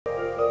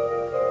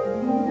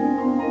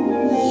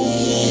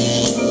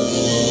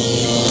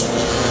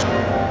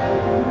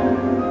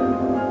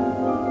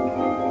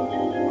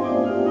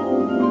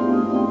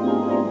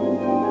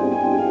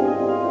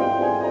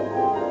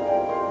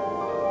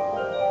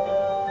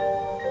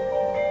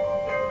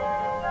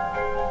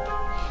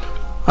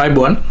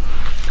අයිබෝන්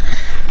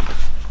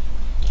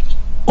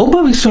ඔබ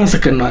විශ්වාස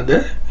කරනවද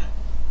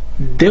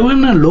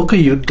දෙවන ලෝක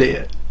යුද්ධය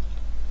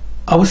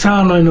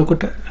අවසාන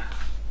වෙනකොට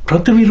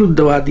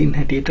ප්‍රතිවිරුද්ධවාදීන්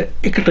හැටියට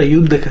එකට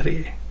යුද්ධ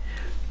කරේ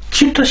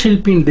චිත්‍ර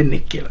ශිල්පීන්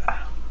දෙන්නෙක් කියලා.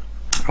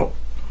 ඔව්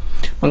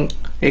මම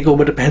ඒක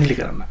ඔබට පැහැදිලි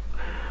කරන්න.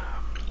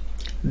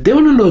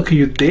 දෙවන ලෝක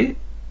යුද්ධයේ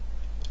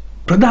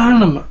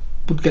ප්‍රධානම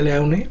පුද්ගලයා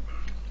වුණේ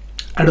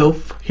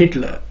ඇඩෝල්ෆ්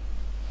හිට්ලර්.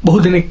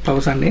 බොහෝ දෙනෙක්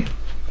පවසන්නේ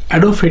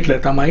ඇඩෝල්ෆ් හිට්ලර්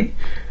තමයි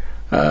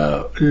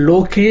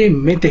ලෝකයේ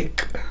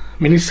මෙතෙක්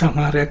මිනිස්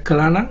සංහාරයක්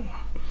කළා නම්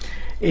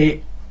ඒ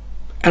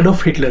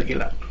ඇඩෝල්ෆ් හිට්ලර්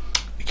කියලා.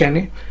 ඒ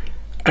කියන්නේ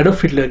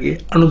ඇඩෝල්ෆ් හිට්ලර්ගේ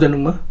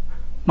අනුදැනුම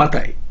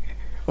මතයි.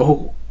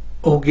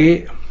 ඔහුගේ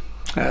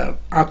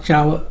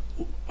ආඥාව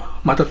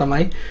මත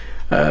තමයි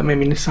මේ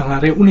මිනිස්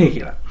සංහාරය වුණේ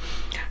කියලා.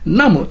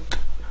 නමුත්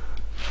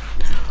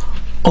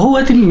ඔහු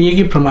අතින්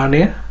මියගේ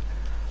ප්‍රමාණය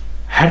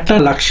 60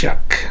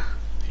 ලක්ෂයක්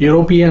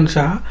යුරෝපියන් සහ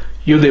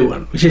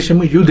යුදෙව්වන්,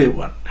 විශේෂයෙන්ම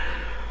යුදෙව්වන්.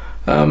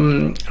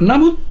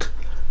 නමුත්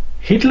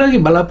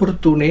හිට්ලර්ගේ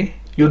බලාපොරොත්තු වුණේ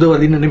යුද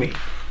වදින්න නෙමෙයි.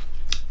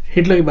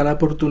 හිට්ලර්ගේ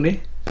බලාපොරොත්තු වුණේ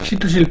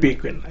චිත්‍ර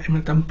ශිල්පියෙක් වෙන්න. එහෙම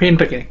නැත්නම්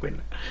පේන්ටර් කෙනෙක් වෙන්න.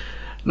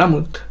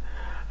 නමුත්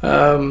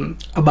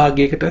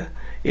අභාග්‍යයකට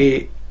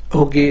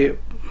ඔහුගේ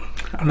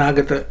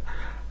අනාගත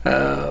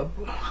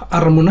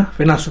අරමුණ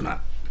වෙනස් වුණා.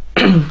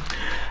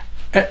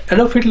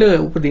 ඇඩෝල්ෆ් හිට්ලර්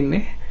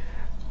උපදින්නේ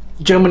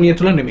ජර්මනිය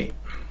තුල නෙමෙයි.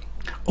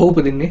 ඔහු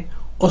උපදින්නේ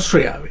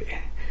ඕස්ට්‍රියාවේ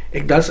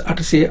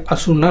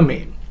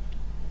 1889.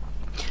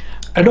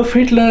 ඇඩෝල්ෆ්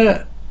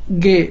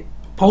හිට්ලර්ගේ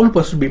පවුල්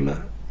පසුබිම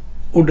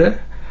උඩ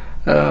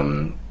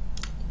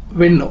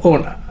වෙන්න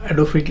ඕන.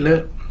 ඇඩෝල්ෆ් හිට්ලර්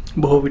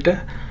බොහෝ විට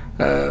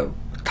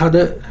තද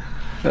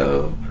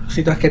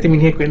සිතක් ඇති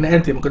මිනිහෙක් වෙන්න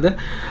ඇති. මොකද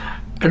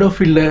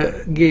ඇඩෝල්ෆ්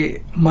හිට්ලර්ගේ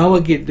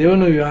මවගේ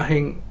දෙවන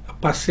විවාහයෙන්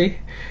පස්සේ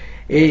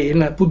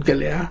එන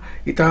පුද්ගලයා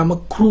ඊටාම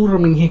ක්‍රූර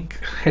මිනිහෙක්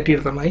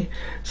හැටියට තමයි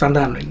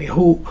සඳහන් වෙන්නේ.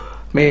 ඔහු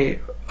මේ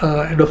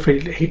ඇඩෝල්ෆ්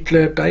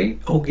හිට්ලර්ටයි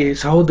ඔහුගේ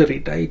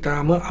සහෝදරියටයි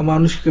ඊටාම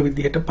අමානුෂික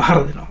විදිහට පහර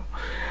දෙනවා.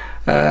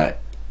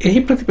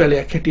 එහි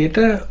ප්‍රතිඵලයක් හැටියට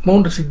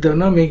මොවුන්ට සිද්ධ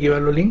වෙනවා මේ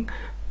ගෙවල් වලින්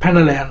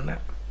පැනලා යන්න.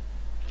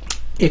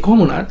 ඒ කොහොම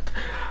වුණත්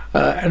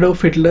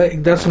ඇඩෝල්ෆ් හිට්ලර්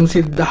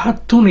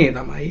 1913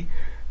 තමයි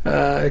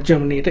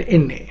ජර්මනියට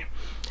එන්නේ.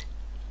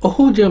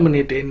 ඔහු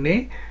ජර්මනියට එන්නේ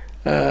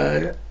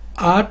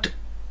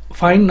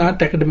ෆයින්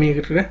ආර්ට්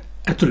ඇකඩමියකට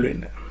ඇතුළු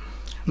වෙන්න.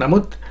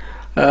 නමුත්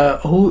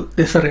ඔහු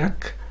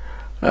දෙසරයක්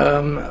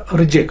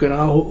රිජෙක්ට්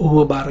වෙනවා.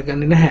 ඔහුව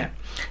බාරගන්නේ නැහැ.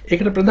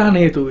 ඒකට ප්‍රධාන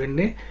හේතුව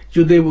වෙන්නේ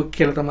යුදෙව්වෙක්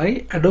කියලා තමයි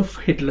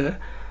ඇඩෝල්ෆ් හිට්ලර්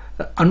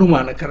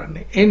අනුමාන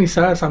කරන්නේ. ඒ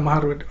නිසා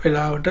සමහර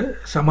වෙලාවට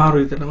සමහර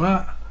හිතනවා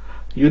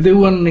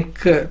යුදෙව්වන්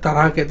එක්ක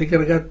තරහක් ඇති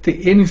කරගත්තේ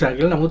ඒ නිසා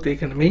කියලා. නමුත්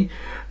ඒක නෙමෙයි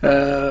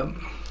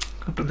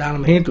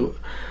ප්‍රධානම හේතුව.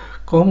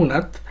 කොහොම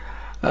වුණත්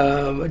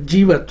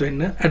ජීවත්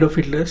වෙන්න ඇඩෝල්ෆ්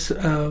හිට්ලර්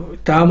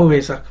තාම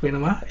වෙසක්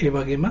වෙනවා. ඒ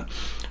වගේම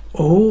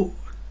ඔහු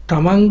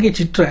තමන්ගේ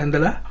චිත්‍ර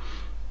ඇඳලා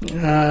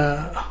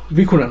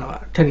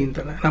විකුණනවා තනින්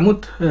තන.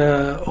 නමුත්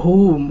ඔහු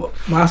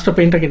මාස්ටර්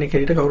පේන්ටර් කෙනෙක්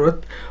හැටියට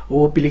කවුරුවත්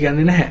ඔහු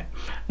පිළිගන්නේ නැහැ.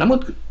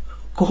 නමුත්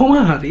කොහොම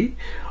හරි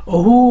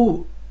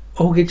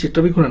ඔහුගේ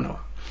චිත්‍ර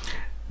විකුණනවා.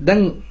 දැන්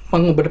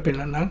මම ඔබට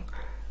පෙන්නන්නම්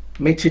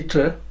මේ චිත්‍ර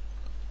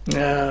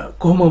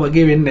කොහොම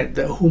වගේ වෙන්නේ නැද්ද?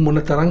 ඔහු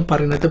මොන තරම්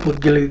පරිණත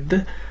පුද්ගලෙක්ද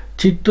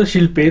චිත්‍ර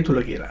ශිල්පයේ තුල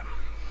කියලා.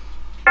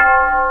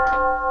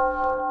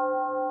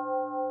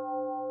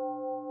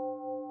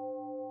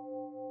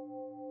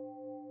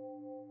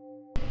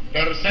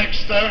 Der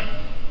 6.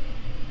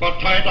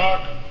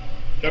 Parteitag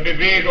der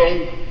Bewegung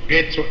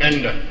geht zu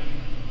Ende.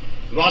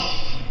 Was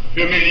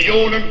für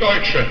Millionen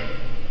Deutsche,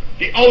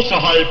 die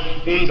außerhalb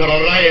unserer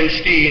Reihen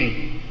stehen,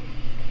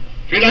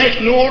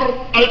 vielleicht nur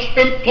als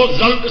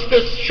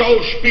imposantestes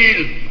Schauspiel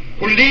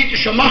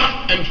politischer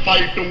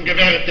Machtentfaltung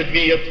gewertet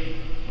wird,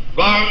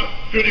 war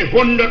für die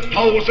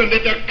Hunderttausende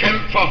der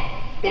Kämpfer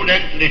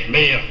unendlich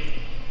mehr.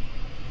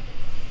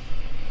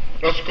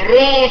 Das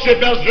große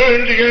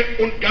persönliche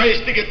und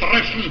geistige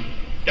Treffen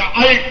der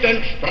alten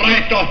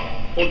Streiter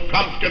und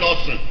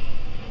Kampfgenossen.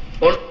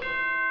 Und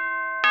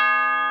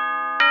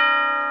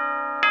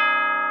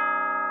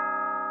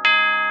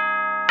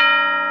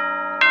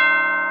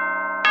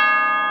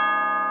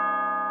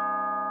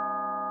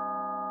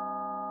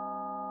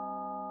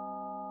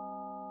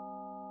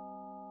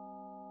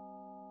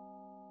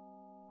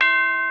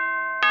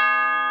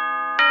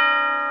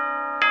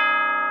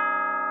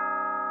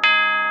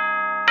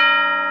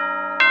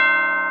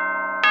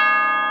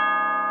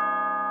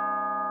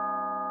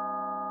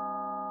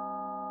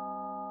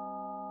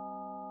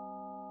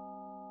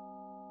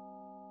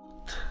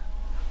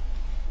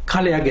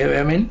කාලයක්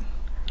ගෙවමින්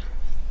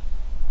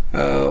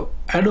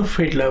ඇඩෝල්ෆ්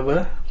හිට්ලර්ව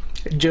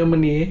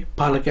ජර්මනියේ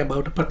පාලකයා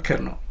බවට පත්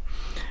කරනවා.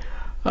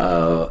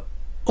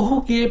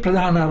 ඔහුගේ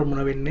ප්‍රධාන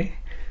අරමුණ වෙන්නේ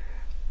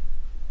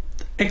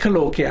එක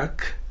ලෝකයක්,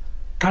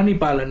 තනි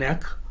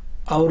පාලනයක්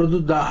අවුරුදු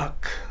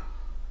 1000ක්.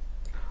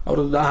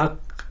 අවුරුදු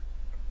 1000ක්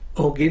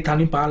ඔහුගේ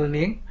තනි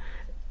පාලනයෙන්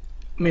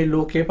මේ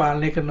ලෝකය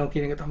පාලනය කරනවා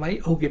කියන එක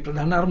තමයි ඔහුගේ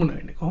ප්‍රධාන අරමුණ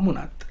වෙන්නේ. කොහොම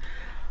වුණත්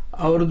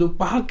අවුරුදු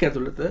 5ක්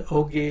ඇතුළත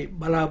ඔහුගේ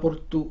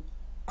බලාපොරොත්තු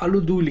අලු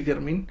දූලි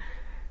කරමින්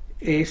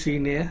ඒ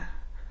සීනය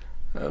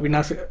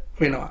විනාශ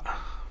වෙනවා.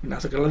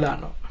 විනාශ කරලා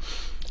දානවා.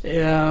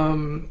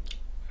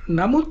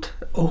 නමුත්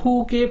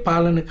ඔහුගේ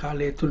පාලන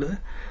කාලය තුළ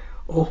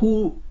ඔහු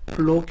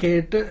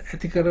ලෝකයට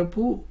ඇති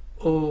කරපු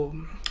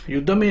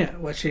යුද්ධමය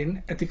වශයෙන්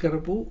ඇති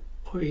කරපු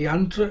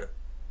යන්ත්‍ර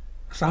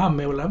සහ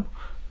මෙවලම්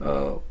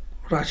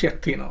රාශියක්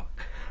තියෙනවා.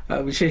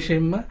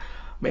 විශේෂයෙන්ම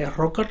මේ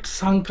රොකට්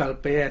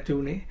සංකල්පය ඇති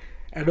වුණේ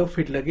ඇඩෝල්ෆ්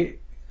හිට්ලර්ගේ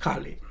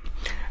කාලේ.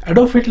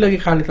 ඇඩෝල්ෆ්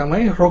හිට්ලර්ගේ කාලේ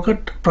තමයි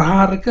රොකට්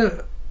ප්‍රහාරක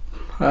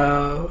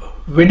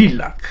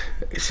වෙඩිල්ලක්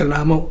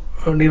ඉස්ලාම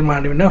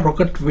නිර්මාණය වෙන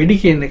රොකට් වෙඩි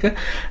කියන එක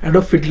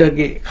ඇඩෝල්ෆ්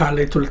හිට්ලර්ගේ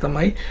කාලය තුල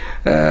තමයි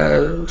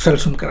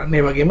සැලසුම් කරන්නේ.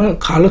 ඒ වගේම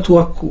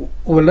කාලතුවක්කු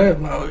වල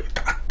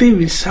අති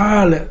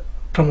විශාල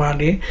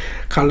ප්‍රමාණයේ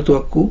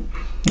කාලතුවක්කු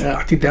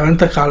අති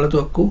දැවැන්ත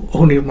කාලතුවක්කු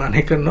ඔහු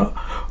නිර්මාණය කරනවා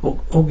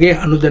ඔහුගේ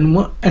අනුදැනුම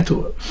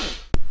ඇතුව.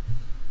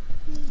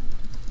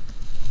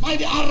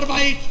 Meine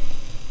Arbeit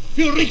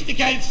für richtig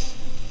hältst,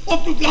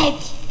 ob du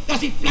glaubst,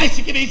 dass ich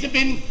fleißig gewesen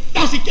bin,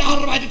 dass ich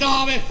gearbeitet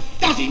habe,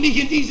 dass ich mich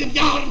in diesen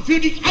Jahren für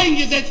dich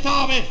eingesetzt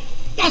habe,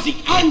 dass ich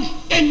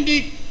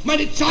anständig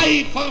meine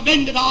Zeit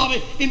verwendet habe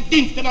im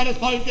Dienste meines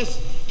Volkes.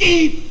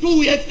 Gib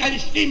du jetzt eine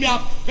Stimme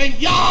ab. Wenn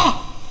ja,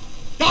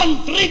 dann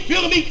tritt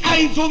für mich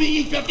ein, so wie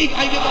ich für dich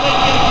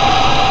eingetreten bin.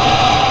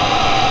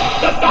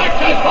 Das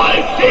deutsche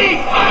Volk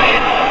siegt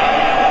ein!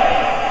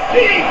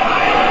 Siegt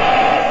ein!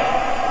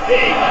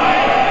 Siegt ein!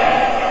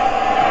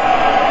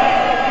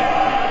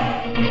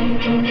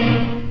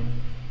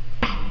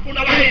 Und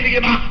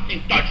alleinige Macht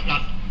in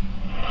Deutschland.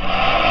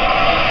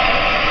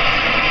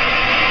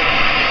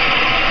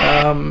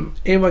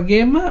 ඒ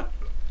වගේම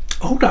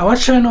ඔහුට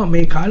අවශ්‍ය වෙනවා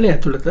මේ කාලය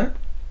ඇතුළත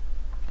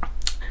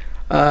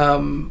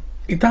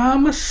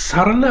ඉතාම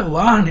සරල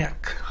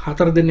වාහනයක්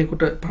 4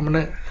 දෙනෙකුට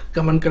පමණ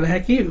ගමන් කළ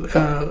හැකි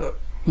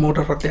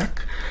මෝටර් රථයක්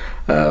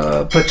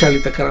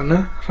ප්‍රචලිත කරන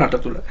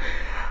රට තුළ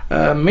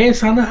මේ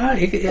සඳහා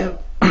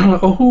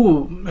ඔහු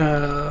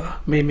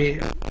මේ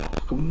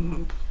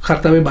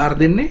කර්තව්‍ය බාර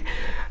දෙන්නේ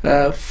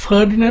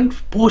ෆර්ඩිනන්ඩ්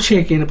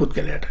පෝෂේ කියන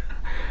පුද්ගලයාට.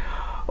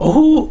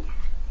 ඔහු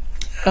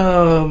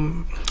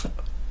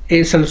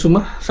ඒ සැලසුම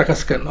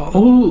සකස් කරනවා.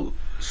 ඔහු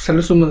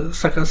සැලසුම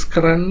සකස්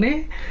කරන්නේ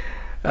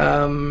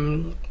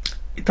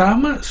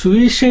ඉතාම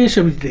සුවිශේෂ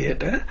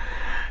විදිහට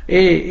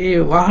ඒ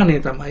වාහනේ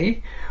තමයි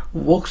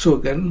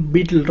වොක්ස්වැගන්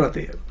බීටල්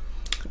රථය.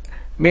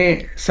 මේ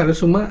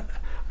සැලසුම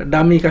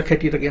ඩමි එකක්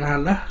හැටියට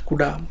ගෙනහල්ලා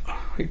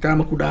ඉතාම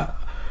කුඩා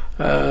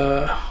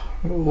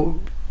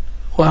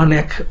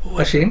වාහනයක්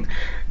වශයෙන්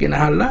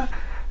ගෙනහල්ලා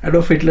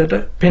ඇඩෝල්ෆ් හිට්ලර්ට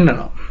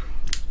පෙන්නනවා.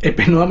 ඒ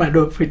පෙන්වුවම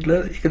ඇඩෝල්ෆ්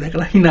හිට්ලර් ඒක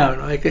දැකලා hina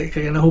වෙනවා. ඒක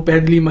ගැන ඔහු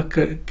පැහැදිලිමක්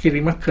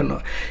කිරීමක්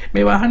කරනවා.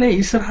 මේ වාහනේ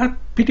ඉස්සරහත්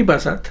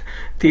පිටිපසත්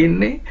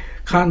තියෙන්නේ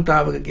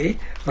කාන්තාවකගේ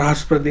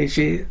රහස්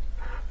ප්‍රදේශයේ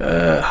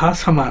හා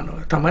සමානව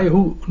තමයි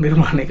ඔහු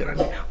නිර්මාණය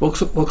කරන්නේ.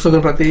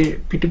 වොක්ස්වැගන් රථයේ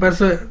පිටිපස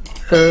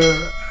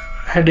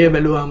හැඩය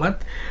බැලුවාමත්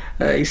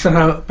ඉස්සරහ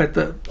පැත්ත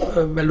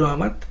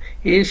බැලුවාමත්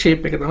ඒ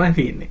ෂේප් එක තමයි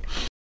තියෙන්නේ.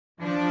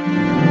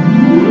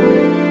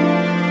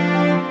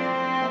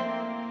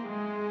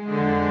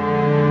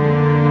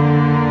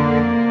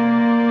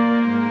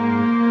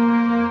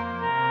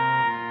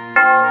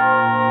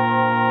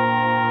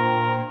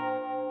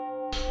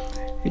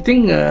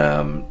 ඉතින්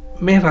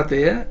මේ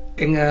රථය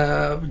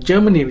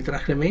ජර්මනිය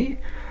විතරක් නෙමෙයි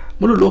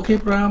මුළු ලෝකේ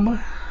පුරාම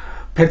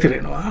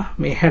පැතිරෙනවා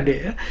මේ හැඩය.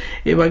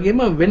 ඒ වගේම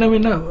වෙන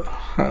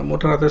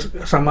මොටර රථ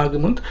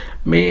සමාගමුත්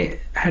මේ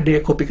හැඩය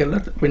කොපි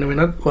කරලා වෙන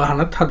වෙනත්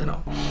වාහනත්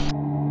හදනවා.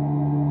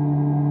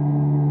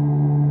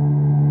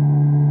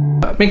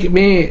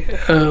 මේ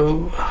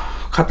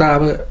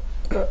කතාව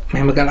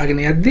මෙහෙම ගලාගෙන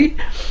යද්දී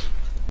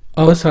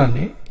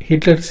අවසානයේ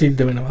හිට්ලර්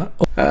සිද්ධ වෙනවා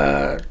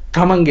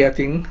තමන්ගේ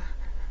අතින්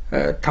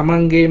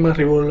තමන්ගේම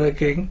රිවෝල්වර්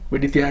එකෙන්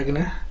වෙඩි තියාගෙන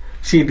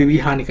සීඩිවි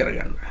හානි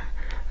කරගන්න.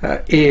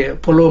 ඒ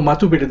පොළොව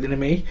මතු පිට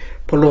නෙමෙයි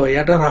පොළොව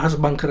යට රහස්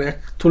බංකරයක්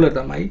තුල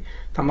තමයි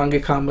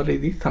තමන්ගේ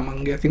කාමරේදී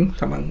තමන්ගේ අතින්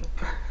තමන්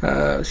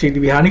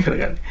සීඩිවි හානි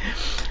කරගන්නේ.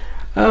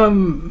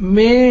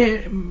 මේ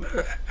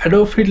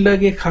ඇඩෝල්ෆ්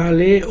හිට්ලර්ගේ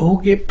කාලේ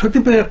ඔහුගේ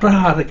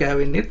ප්‍රතිප්‍රහාරකයා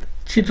වෙන්නේ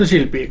චිත්‍ර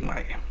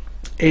ශිල්පියෙක්මයි.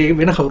 ඒ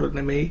වෙන කවුරුත්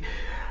නෙමෙයි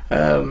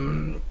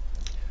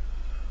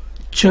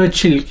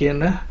චර්චිල්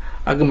කියන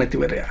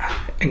අගමැතිවරයා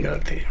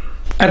එංගලන්තයේ.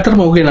 ඇත්තටම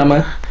ඔහුගේ නම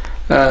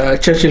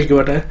චර්චිල්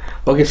කිව්වට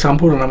ඔහුගේ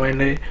සම්පූර්ණ නම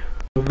එන්නේ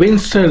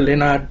වින්ස්ටන්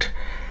ලෙනාඩ්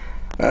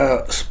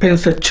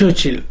ස්පෙන්සර්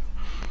චර්චිල්.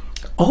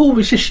 ඔහු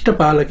විශිෂ්ට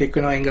පාලකෙක්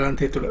වෙනවා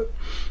එංගලන්තය තුළ.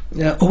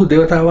 ඔහු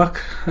දේවතාවක්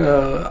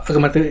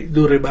අගමැති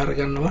ධූරය බාර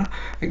ගන්නවා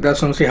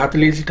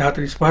 1940 සිට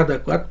 45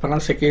 දක්වාත්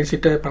 51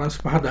 සිට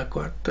 55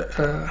 දක්වාත්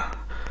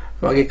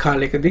වගේ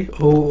කාලයකදී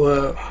ඔහු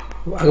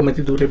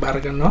අගමැති ධූරය බාර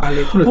ගන්නවා.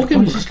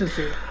 ඔහුගේ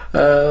විශිෂ්ටත්වය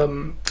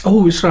ඔහු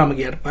විශ්‍රාම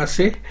ගියාට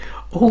පස්සේ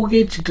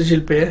ඔහුගේ චිත්‍ර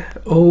ශිල්පය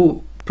ඔහු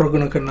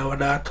ප්‍රගුණ කරනවා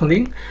වඩාත්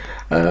හොඳින්.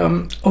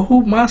 ඔහු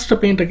මාස්ටර්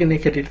පේන්ටර්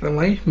කෙනෙක් හැටියට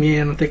තමයි මේ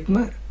යන තෙක්ම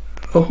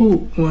ඔහු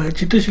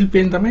චිත්‍ර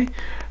ශිල්පයෙන් තමයි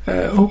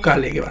ඔහු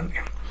කාලය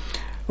ගෙවන්නේ.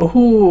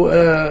 ඔහු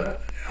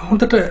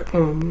හොඳට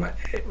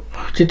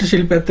චිත්‍ර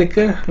ශිල්පයත් එක්ක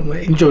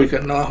එන්ජොයි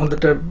කරනවා,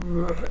 හොඳට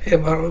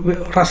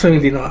රස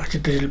විඳිනවා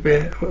චිත්‍ර ශිල්පය.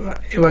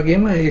 ඒ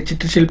වගේම ඒ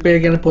චිත්‍ර ශිල්පය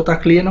ගැන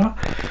පොතක් ලියනවා.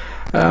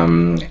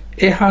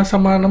 ඒ හා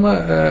සමානම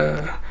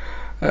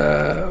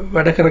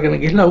වැඩ කරගෙන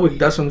ගිහිල්ලා ඔහු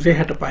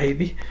 1965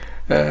 දී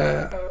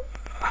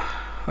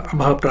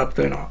අභාව ප්‍රාප්ත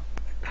වෙනවා.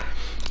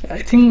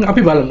 ඉතින්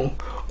අපි බලමු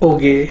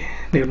ඔහුගේ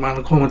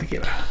නිර්මාණ කොහොමද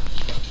කියලා.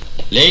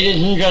 Ladies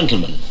and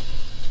gentlemen,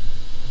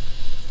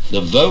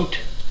 the vote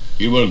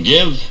you will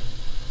give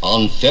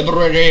on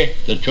February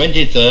the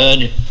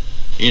 23rd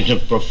is of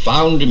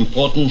profound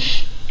importance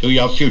to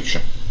your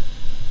future.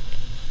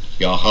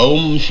 Your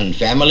homes and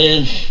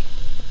families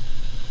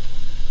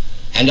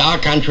and our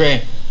country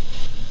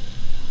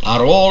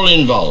are all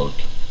involved.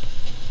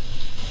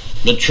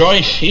 The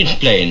choice is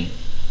plain.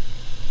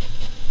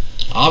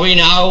 Are we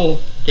now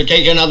to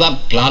take another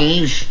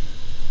plunge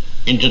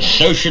into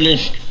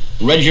socialist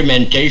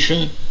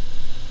regimentation,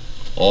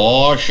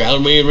 or shall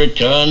we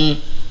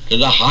return to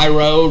the high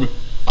road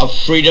of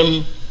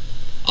freedom,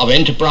 of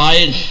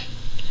enterprise,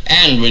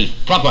 and with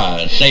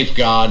proper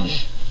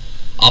safeguards,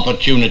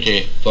 opportunity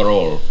for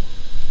all?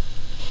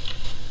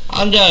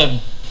 Under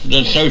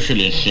the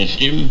socialist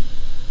system,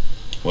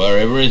 where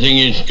everything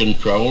is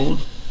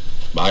controlled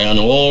by an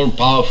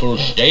all-powerful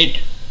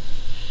state,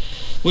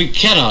 we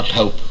cannot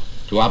hope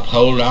to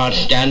uphold our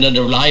standard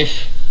of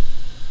life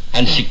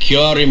and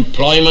secure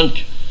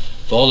employment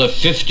for the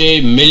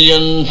 50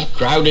 millions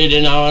crowded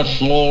in our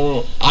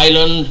small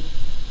island.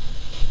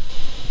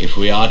 If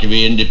we are to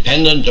be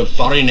independent of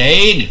foreign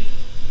aid,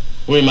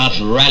 we must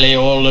rally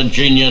all the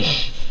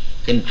genius,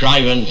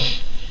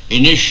 contrivance,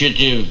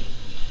 initiative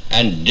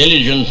and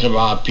diligence of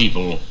our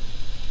people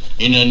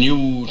in a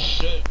new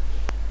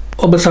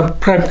ඔබ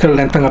subscribe කරලා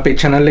නැත්නම් අපේ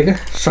channel එක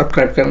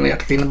subscribe කරන්න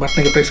යට තියෙන button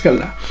එක press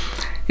කරලා.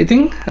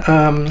 ඉතින්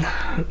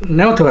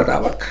නැවත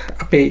වතාවක්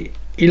අපේ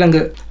ඊළඟ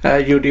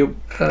YouTube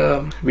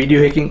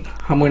වීඩියෝ එකකින්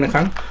හමු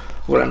වෙනකන්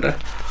ඔයගලන්ට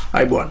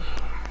අයබෝවන්.